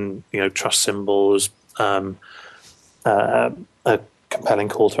headline, trust symbols, a compelling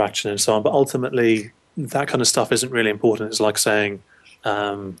call to action and so on. But ultimately, that kind of stuff isn't really important. It's like saying,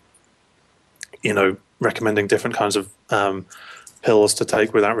 recommending different kinds of pills to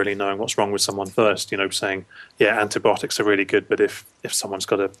take without really knowing what's wrong with someone first. Saying, yeah, antibiotics are really good, but if someone's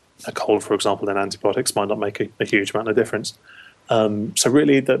got a cold, for example, then antibiotics might not make a huge amount of difference. So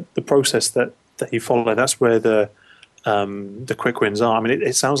really, the process that you follow, that's where the quick wins are. I mean,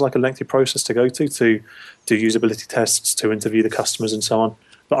 it sounds like a lengthy process to go to do usability tests, to interview the customers and so on.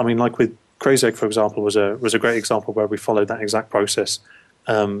 But I mean, like with Crazy Egg, for example, was a great example where we followed that exact process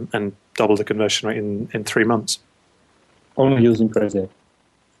and doubled the conversion rate in 3 months. Only using Crazy Egg?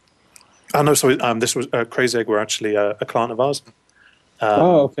 No, sorry. This was Crazy Egg were actually a client of ours.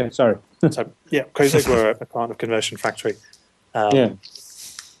 Okay, sorry. So yeah, Crazy Egg were a client of Conversion Factory.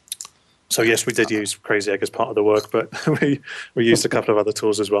 So yes, we did use Crazy Egg as part of the work, but we used a couple of other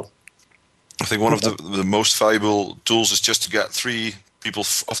tools as well. I think one of the most valuable tools is just to get 3 people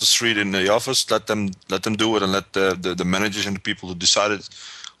off the street in the office, let them do it, and let the managers and the people who decided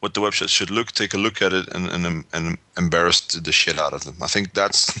what the website should take a look at it and embarrass the shit out of them. I think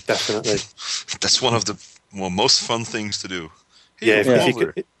that's definitely that's one of the most fun things to do. Hey,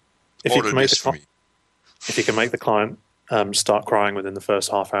 if you can make the client start crying within the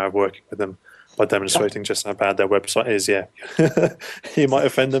first half hour of working with them by demonstrating just how bad their website is, you might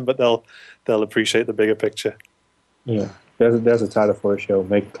offend them, but they'll appreciate the bigger picture. Yeah, there's a title for a show: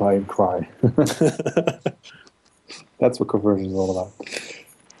 Make the Client Cry. That's what conversion is all about.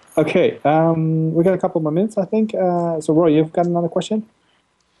 Okay, we got a couple more minutes, I think. So, Roy, you've got another question?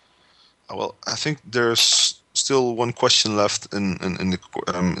 Well, I think there's still one question left in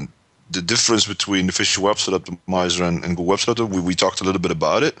the difference between the Visual Website Optimizer and Google Website Optimizer. We talked a little bit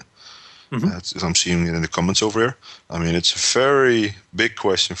about it. As I'm seeing it in the comments over here. I mean, it's a very big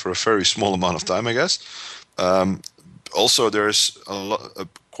question for a very small amount of time, I guess. Also, there's a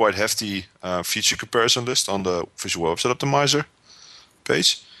quite hefty feature comparison list on the Visual Website Optimizer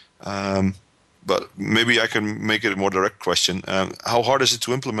page. But maybe I can make it a more direct question. How hard is it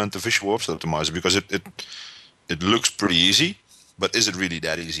to implement the Visual Website Optimizer? Because it looks pretty easy, but is it really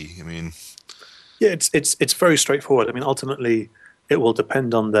that easy? I mean, yeah, it's very straightforward. I mean, ultimately, it will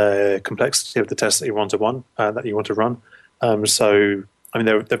depend on the complexity of the test that you want to run. So, I mean,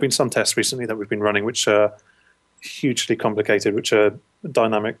 there have been some tests recently that we've been running which are hugely complicated, which are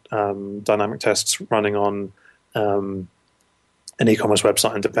dynamic tests running on an e-commerce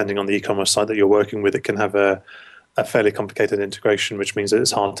website, and depending on the e-commerce site that you're working with, it can have a fairly complicated integration, which means that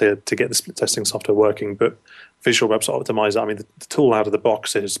it's hard to get the split testing software working. But Visual Website Optimizer, I mean, the tool out of the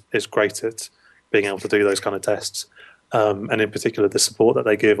box is great at being able to do those kind of tests. And in particular, the support that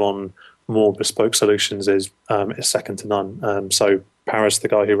they give on more bespoke solutions is second to none. So Paris, the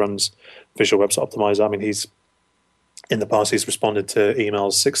guy who runs Visual Website Optimizer, I mean, in the past, he's responded to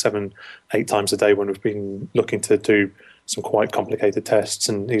emails 6, 7, 8 times a day when we've been looking to do some quite complicated tests,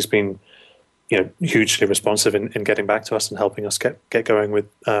 and he's been, hugely responsive in getting back to us and helping us get going with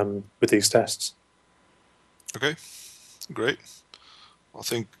these tests. Okay, great. I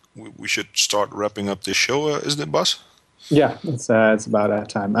think we should start wrapping up this show, isn't it, Bas? Yeah, it's about that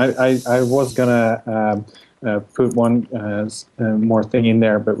time. I was gonna put one more thing in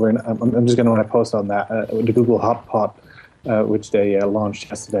there, but I'm just gonna want to post on that the Google HubSpot, which they launched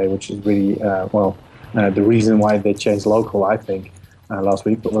yesterday, which is really the reason why they changed local, I think, last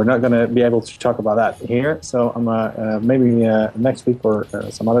week. But we're not going to be able to talk about that here, so I'm maybe next week or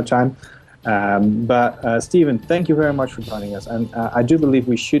some other time. But Stephen, thank you very much for joining us, and I do believe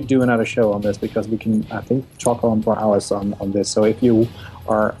we should do another show on this, because we can, I think, talk on for hours on this. So if you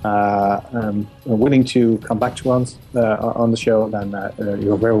are willing to come back to us on the show, then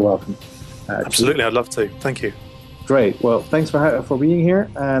you're very welcome. Absolutely, I'd love to. Thank you. Great. Well, thanks for being here.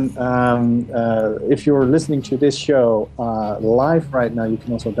 And if you're listening to this show live right now, you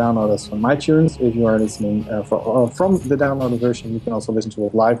can also download us from iTunes. If you are listening from the downloaded version, you can also listen to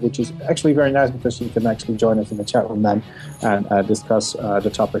it live, which is actually very nice, because you can actually join us in the chat room then and discuss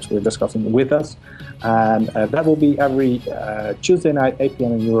the topics we're discussing with us. And that will be every Tuesday night, 8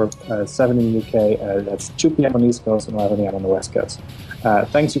 p.m. in Europe, 7 in the UK. That's 2 p.m. on the East Coast and 11 a.m. on the West Coast.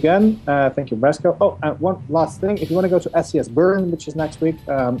 Thanks again. Thank you, Brasco. Oh, and one last thing. If you want to go to SES Berlin, which is next week,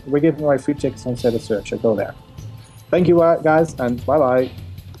 we're giving away free tickets on State of Search. So go there. Thank you, guys, and bye-bye.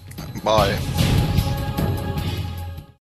 Bye.